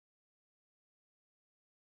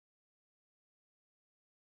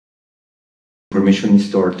information is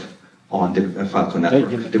stored on the Falcon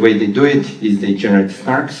network. The way they do it is they generate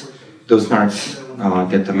snarks. Those snarks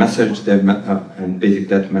get a message, and basically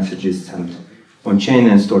that message is sent on chain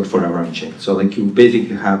and stored forever on chain. So like you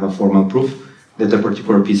basically have a formal proof that a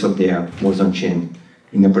particular piece of data was on chain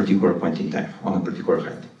in a particular point in time, on a particular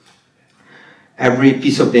height. Every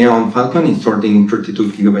piece of data on Falcon is stored in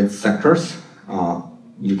 32 gigabyte sectors.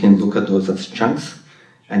 You can look at those as chunks,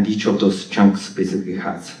 and each of those chunks basically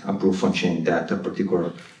has a proof on chain that a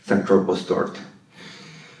particular sector was stored.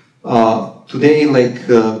 Today,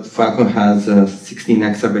 Falcon has 16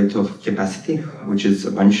 exabytes of capacity, which is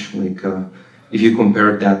a bunch. If you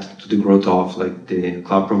compare that to the growth of the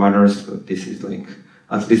cloud providers, this is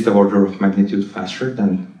at least an order of magnitude faster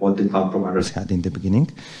than what the cloud providers had in the beginning.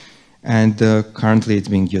 And currently, it's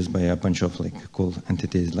being used by a bunch of cool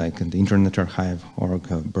entities like the Internet Archive, Org,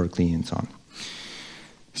 Berkeley, and so on.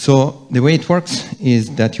 So the way it works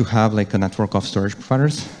is that you have a network of storage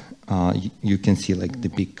providers. You can see the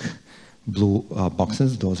big blue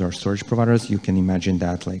boxes. Those are storage providers. You can imagine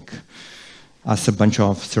that as a bunch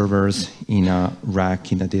of servers in a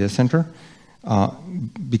rack in a data center,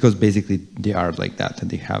 because basically they are like that.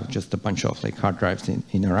 They have just a bunch of hard drives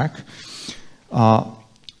in a rack.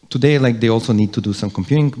 Today, they also need to do some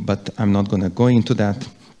computing, but I'm not going to go into that.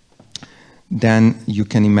 Then you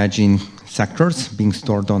can imagine sectors being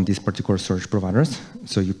stored on these particular storage providers.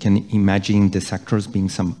 So you can imagine the sectors being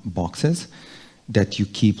some boxes that you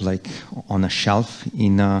keep on a shelf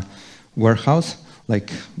in a warehouse.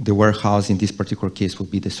 The warehouse in this particular case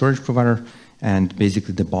would be the storage provider, and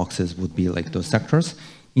basically the boxes would be those sectors.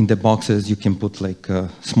 In the boxes, you can put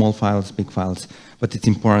small files, big files, but it's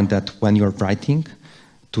important that when you're writing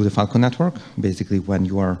to the Falcon network, basically when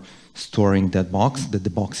you are storing that the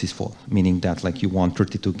box is full, meaning that you want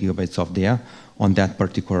 32 gigabytes of data on that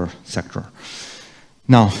particular sector.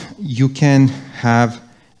 Now, you can have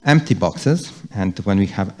empty boxes, and when we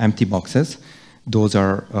have empty boxes, those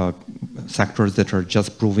are sectors that are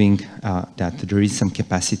just proving that there is some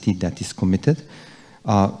capacity that is committed.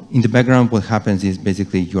 In the background, what happens is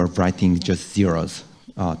basically you're writing just zeros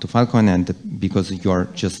to Falcon, and because you're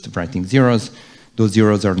just writing zeros, those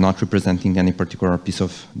zeros are not representing any particular piece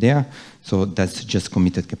of data, so that's just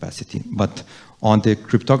committed capacity. But on the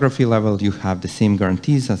cryptography level, you have the same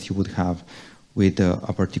guarantees as you would have with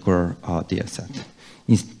a particular data set,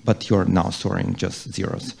 but you're now storing just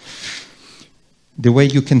zeros. The way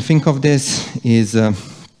you can think of this is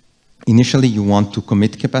initially you want to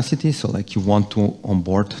commit capacity, so you want to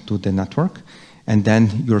onboard to the network, and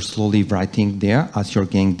then you're slowly writing data as you're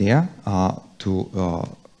getting data to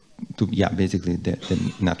basically the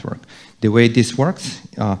network. The way this works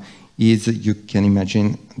is you can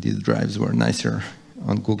imagine these drives were nicer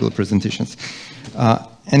on Google presentations.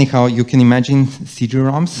 Anyhow, you can imagine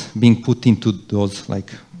CD-ROMs being put into those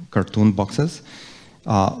cartoon boxes.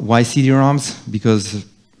 Why CD-ROMs? Because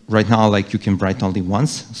right now you can write only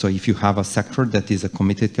once. So if you have a sector that is a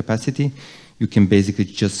committed capacity, you can basically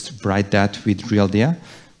just write that with real data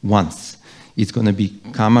once. It's going to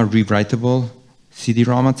become a rewritable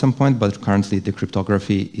CD-ROM at some point, but currently the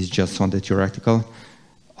cryptography is just on the theoretical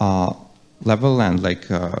level, and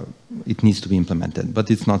it needs to be implemented,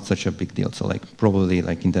 but it's not such a big deal. So probably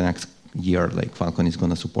in the next year, Falcon is going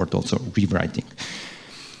to support also rewriting.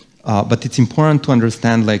 But it's important to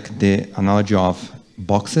understand the analogy of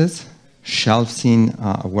boxes, shelves in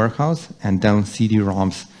a warehouse, and then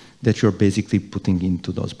CD-ROMs that you're basically putting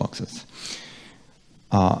into those boxes.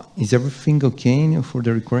 Is everything okay for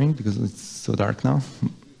the recording? Because it's so dark now.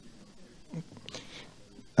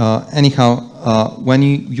 Anyhow, when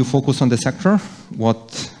you focus on the sector,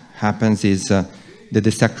 what happens is that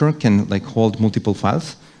the sector can hold multiple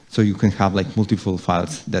files. So you can have multiple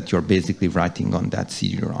files that you're basically writing on that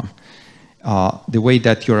CD-ROM. The way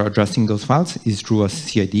that you're addressing those files is through a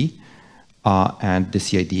CID. And the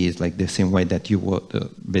CID is the same way that you would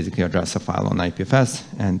basically address a file on IPFS.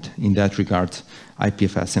 And in that regard,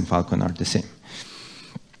 IPFS and Falcon are the same.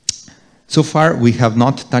 So far, we have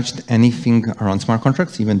not touched anything around smart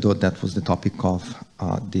contracts, even though that was the topic of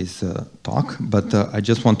this talk. But I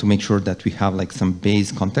just want to make sure that we have some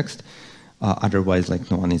base context. Otherwise,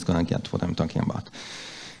 no one is going to get what I'm talking about.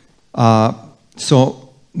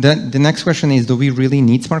 So then the next question is, do we really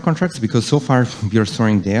need smart contracts? Because so far, we are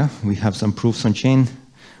storing data. We have some proofs on chain.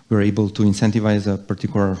 We're able to incentivize a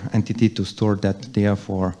particular entity to store that data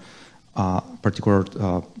for a particular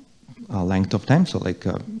length of time. So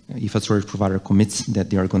if a storage provider commits that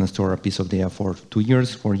they are going to store a piece of data for 2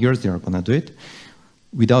 years, 4 years, they are going to do it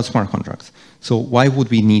without smart contracts. So why would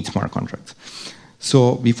we need smart contracts?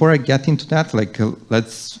 So before I get into that,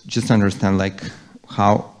 let's just understand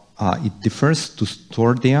how it differs to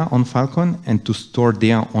store data on Filecoin and to store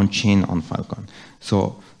data on chain on Filecoin.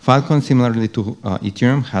 So Filecoin, similarly to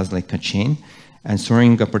Ethereum, has like a chain, and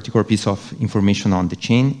storing a particular piece of information on the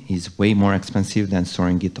chain is way more expensive than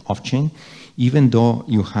storing it off-chain. Even though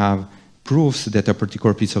you have proofs that a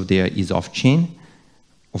particular piece of data is off-chain,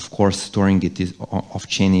 of course, storing it is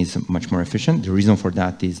off-chain is much more efficient. The reason for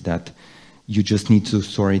that is that you just need to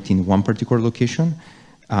store it in one particular location,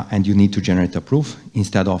 and you need to generate a proof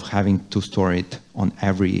instead of having to store it on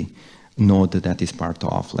every node that is part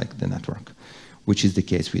of like the network, which is the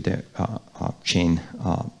case with the chain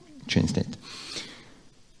state.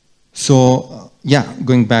 So yeah,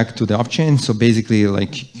 going back to the off-chain, so basically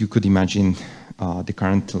like you could imagine the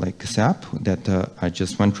current like SAP that I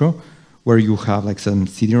just went through, where you have like some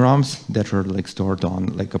CD-ROMs that are like stored on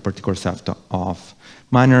like a particular set of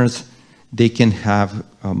miners. They can have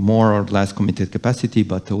more or less committed capacity,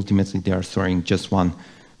 but ultimately they are storing just one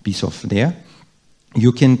piece of data.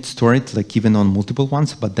 You can store it like even on multiple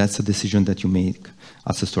ones, but that's a decision that you make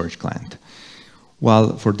as a storage client.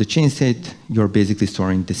 While for the chain state, you're basically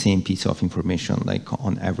storing the same piece of information like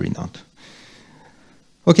on every node.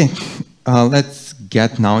 Okay, let's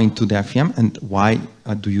get now into the FVM and why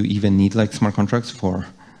do you even need like smart contracts for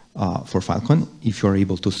Filecoin if you're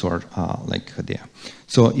able to store like data.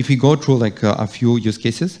 So if we go through like a few use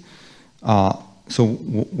cases, so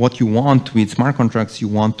what you want with smart contracts, you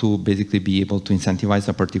want to basically be able to incentivize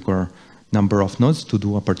a particular number of nodes to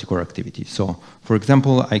do a particular activity. So for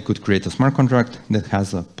example, I could create a smart contract that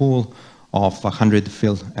has a pool of 100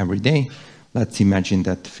 fill every day. Let's imagine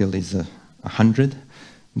that fill is 100.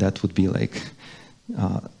 That would be like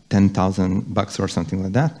 $10,000 or something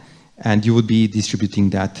like that. And you would be distributing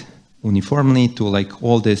that uniformly to like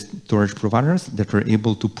all the storage providers that are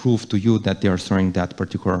able to prove to you that they are storing that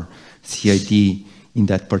particular CID in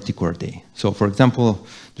that particular day. So for example,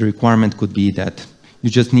 the requirement could be that you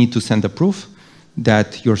just need to send a proof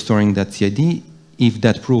that you're storing that CID. If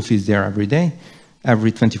that proof is there every day,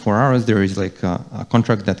 every 24 hours, there is like a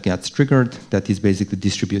contract that gets triggered that is basically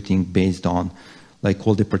distributing based on like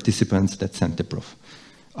all the participants that sent the proof.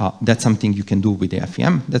 That's something you can do with the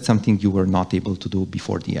FVM. That's something you were not able to do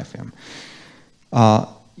before the FVM.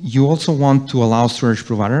 You also want to allow storage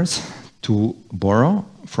providers to borrow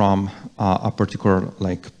from a particular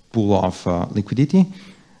like pool of liquidity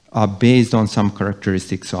based on some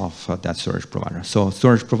characteristics of that storage provider. So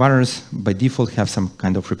storage providers by default have some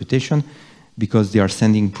kind of reputation because they are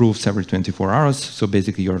sending proofs every 24 hours. So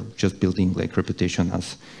basically you're just building like reputation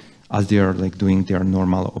as they are like doing their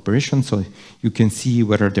normal operation. So you can see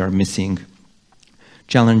whether they are missing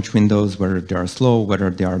challenge windows, whether they are slow, whether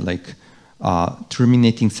they are like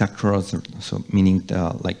terminating sectors, so meaning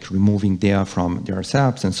like removing data from their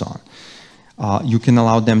SAPs and so on. You can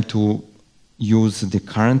allow them to use the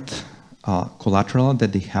current collateral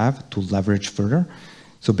that they have to leverage further.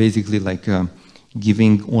 So basically like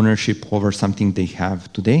giving ownership over something they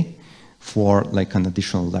have today for like an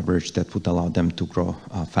additional leverage that would allow them to grow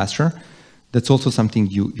faster. That's also something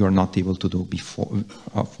you're not able to do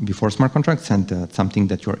before smart contracts, and something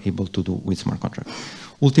that you're able to do with smart contracts.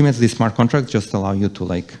 Ultimately, smart contracts just allow you to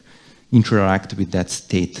like interact with that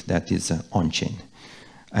state that is on-chain.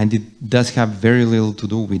 And it does have very little to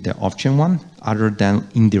do with the off-chain one, other than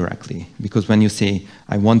indirectly. Because when you say,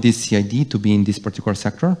 I want this CID to be in this particular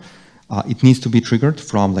sector, it needs to be triggered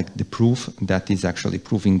from like the proof that is actually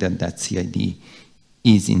proving that that CID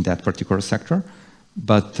is in that particular sector.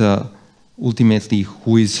 But ultimately,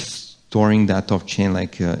 who is storing that off-chain,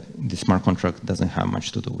 like the smart contract doesn't have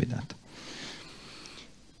much to do with that.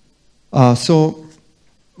 So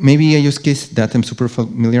maybe a use case that I'm super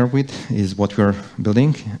familiar with is what we're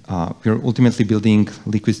building. We're ultimately building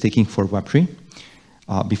liquid staking for Web3.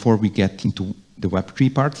 Before we get into the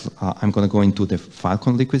Web3 part, I'm going to go into the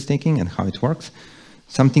Filecoin liquid staking and how it works.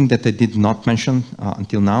 Something that I did not mention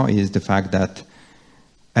until now is the fact that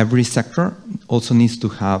every sector also needs to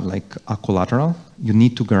have like a collateral. You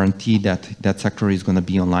need to guarantee that that sector is going to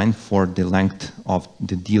be online for the length of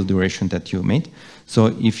the deal duration that you made. So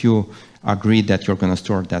if you agree that you're going to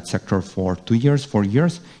store that sector for 2 years, 4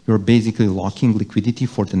 years, you're basically locking liquidity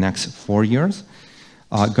for the next 4 years,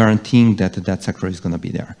 guaranteeing that that sector is going to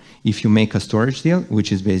be there. If you make a storage deal,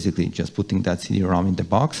 which is basically just putting that CD-ROM in the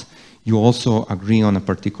box, you also agree on a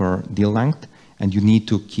particular deal length, and you need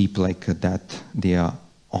to keep like that data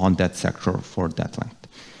on that sector for that length.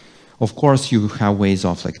 Of course, you have ways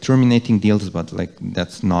of like terminating deals, but like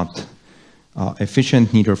that's not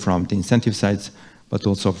efficient, neither from the incentive sides, but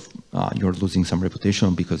also you're losing some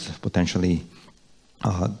reputation because potentially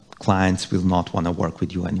clients will not want to work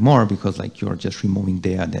with you anymore because like you're just removing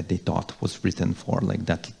data that they thought was written for like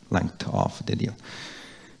that length of the deal.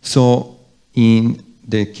 So in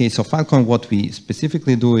the case of Falcon, what we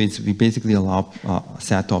specifically do is we basically allow a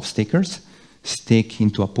set of stakers stake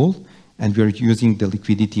into a pool, and we're using the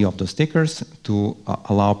liquidity of those stakers to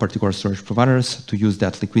allow particular storage providers to use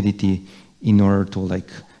that liquidity in order to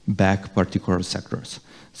like back particular sectors.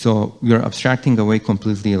 So we are abstracting away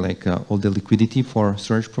completely like all the liquidity for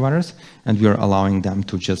storage providers, and we are allowing them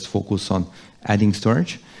to just focus on adding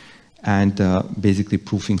storage and basically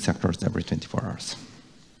proofing sectors every 24 hours.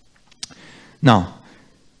 Now,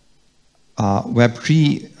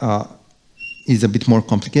 Web3 is a bit more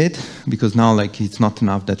complicated because now like it's not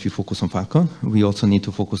enough that we focus on Falcon. We also need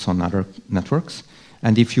to focus on other networks.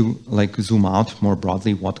 And if you like zoom out more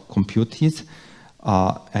broadly what compute is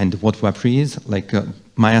and what Web3 is, like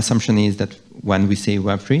my assumption is that when we say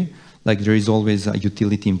Web3, like there is always a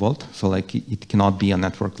utility involved. So like it cannot be a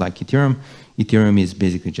network like Ethereum. Ethereum is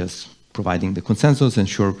basically just providing the consensus, and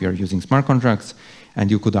sure, we are using smart contracts. And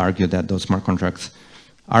you could argue that those smart contracts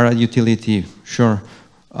are a utility, sure,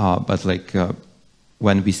 but like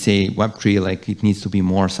when we say Web3, like it needs to be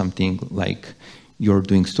more something like you're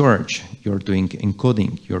doing storage, you're doing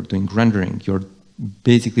encoding, you're doing rendering, you're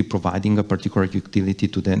basically providing a particular utility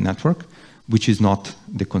to the network, which is not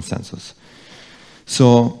the consensus.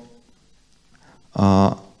 So,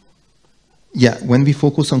 yeah, when we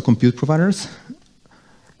focus on compute providers,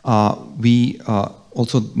 we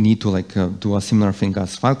also need to like do a similar thing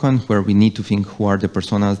as Falcon, where we need to think who are the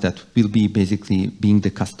personas that will be basically being the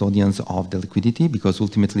custodians of the liquidity, because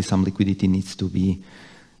ultimately some liquidity needs to be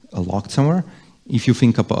locked somewhere. If you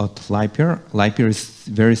think about Lipeer is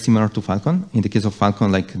very similar to Falcon. In the case of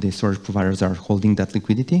Falcon, like the storage providers are holding that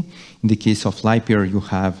liquidity. In the case of Lipeer, you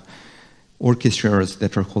have orchestrators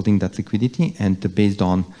that are holding that liquidity, and based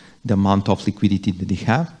on the amount of liquidity that they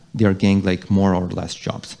have, they are getting like more or less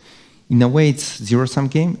jobs. In a way, it's zero-sum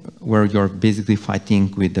game where you're basically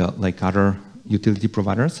fighting with like other utility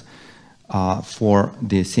providers for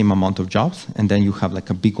the same amount of jobs, and then you have like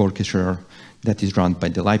a big orchestrator that is run by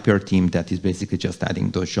the Lipeer team that is basically just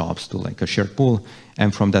adding those jobs to like a shared pool,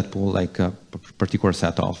 and from that pool, like a particular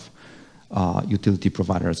set of utility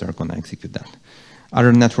providers are going to execute that.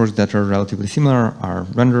 Other networks that are relatively similar are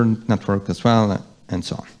render network as well, and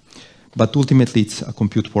so on. But ultimately, it's a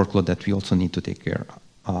compute workload that we also need to take care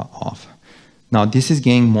of. Now, this is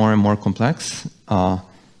getting more and more complex,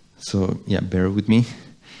 so yeah, bear with me.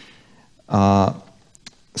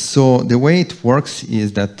 So the way it works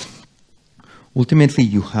is that ultimately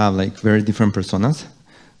you have like very different personas.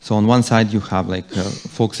 So on one side, you have like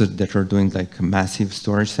folks that are doing like massive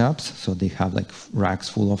storage setups. So they have like racks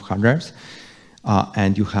full of hard drives.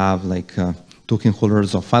 And you have like token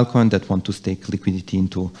holders of Falcon that want to stake liquidity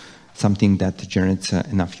into something that generates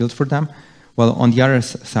enough yield for them. Well, on the other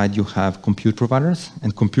side, you have compute providers,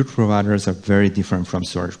 and compute providers are very different from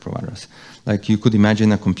storage providers. Like you could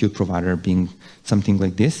imagine a compute provider being something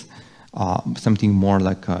like this, something more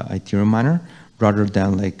like an Ethereum miner, rather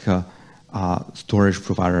than like a storage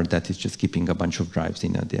provider that is just keeping a bunch of drives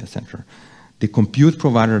in a data center. The compute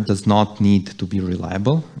provider does not need to be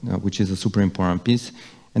reliable, which is a super important piece.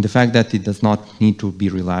 And the fact that it does not need to be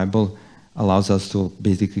reliable allows us to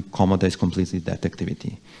basically commodize completely that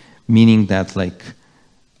activity. Meaning that like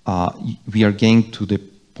we are getting to the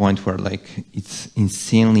point where like it's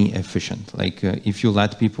insanely efficient. Like if you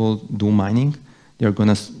let people do mining, they're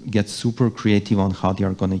gonna get super creative on how they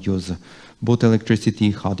are gonna use both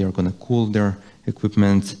electricity, how they are gonna cool their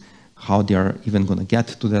equipment, how they are even gonna get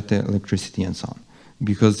to that electricity and so on.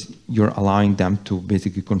 Because you're allowing them to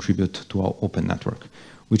basically contribute to our open network,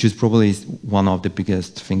 which is probably one of the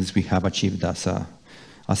biggest things we have achieved as an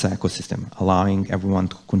ecosystem, allowing everyone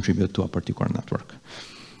to contribute to a particular network.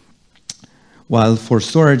 While for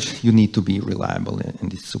storage, you need to be reliable,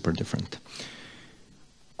 and it's super different.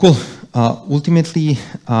 Cool. Ultimately,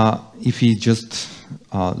 if we just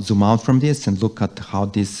zoom out from this and look at how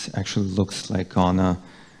this actually looks like on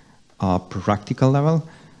a practical level,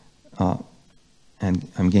 and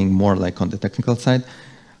I'm getting more like on the technical side,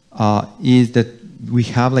 is that we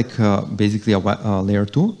have like basically a layer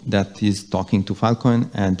 2 that is talking to Falcon,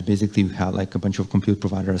 and basically we have like a bunch of compute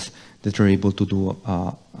providers that are able to do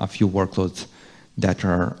a few workloads that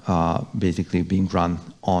are basically being run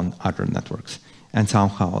on other networks. And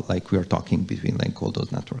somehow like we are talking between like all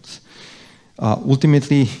those networks.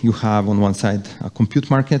 Ultimately, you have on one side a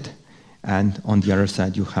compute market, and on the other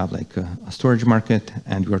side you have like a storage market,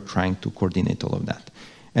 and we are trying to coordinate all of that.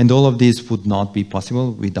 And all of this would not be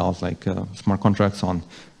possible without like smart contracts on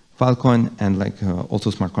Falcon and like also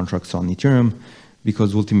smart contracts on Ethereum,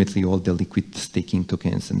 because ultimately all the liquid staking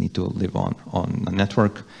tokens need to live on a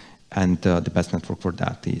network. And the best network for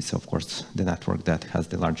that is, of course, the network that has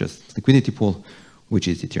the largest liquidity pool, which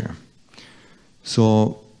is Ethereum.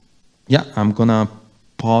 So yeah, I'm going to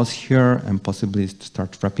pause here and possibly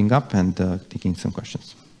start wrapping up and taking some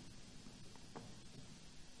questions.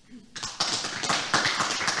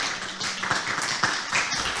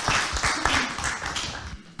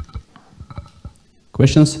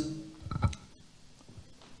 Questions?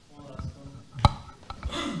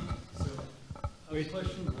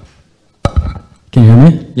 Can you hear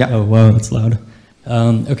me? Yeah. Oh, wow, that's loud.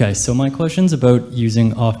 Okay, so my question's about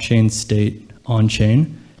using off-chain state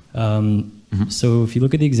on-chain. So if you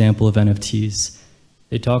look at the example of NFTs,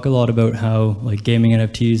 they talk a lot about how like gaming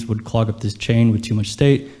NFTs would clog up this chain with too much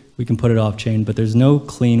state. We can put it off-chain, but there's no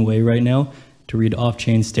clean way right now to read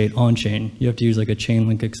off-chain state on-chain. You have to use like a chain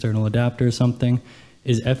link external adapter or something.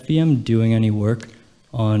 Is FVM doing any work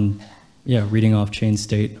on reading off-chain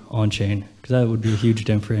state on-chain? Because that would be a huge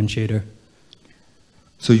differentiator.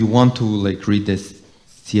 So you want to like read this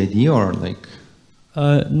CID or like?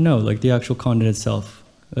 No, like the actual content itself.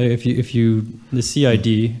 The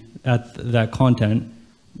CID at that content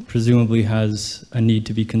presumably has a need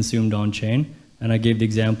to be consumed on chain. And I gave the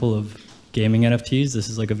example of gaming NFTs. This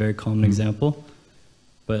is like a very common example,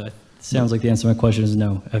 but it sounds like the answer to my question is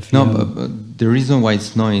no. FVM. No, but the reason why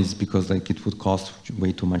it's no is because like it would cost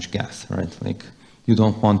way too much gas, right? Like you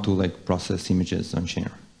don't want to like process images on chain.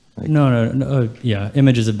 Like, no. Yeah,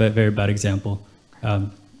 image is a very bad example.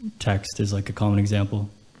 Text is like a common example.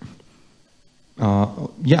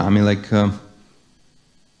 Yeah, I mean like,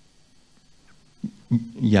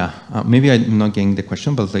 maybe I'm not getting the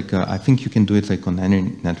question, but like I think you can do it like on any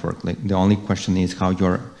network. Like the only question is how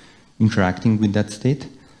you're interacting with that state.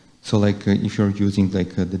 So like if you're using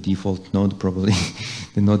like the default node, probably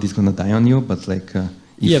the node is gonna die on you. But like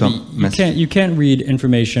you can't read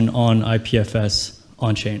information on IPFS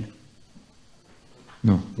on chain.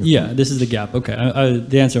 No. Yeah, this is the gap. Okay,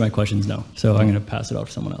 the answer to my question is no. So I'm going to pass it off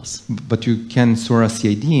to someone else. But you can store a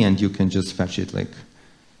CID and you can just fetch it like.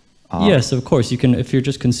 Yes, of course. You can, if you're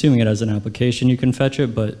just consuming it as an application, you can fetch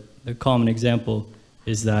it. But the common example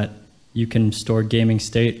is that you can store gaming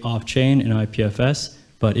state off chain in IPFS.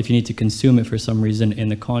 But if you need to consume it for some reason in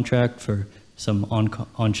the contract for some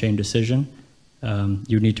on-chain decision,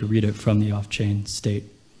 you need to read it from the off-chain state.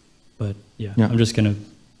 But yeah, I'm just going to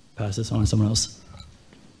pass this on to someone else.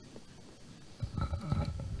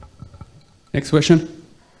 Next question.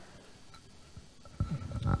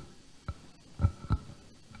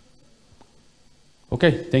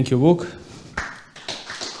 Okay, thank you, Vuk.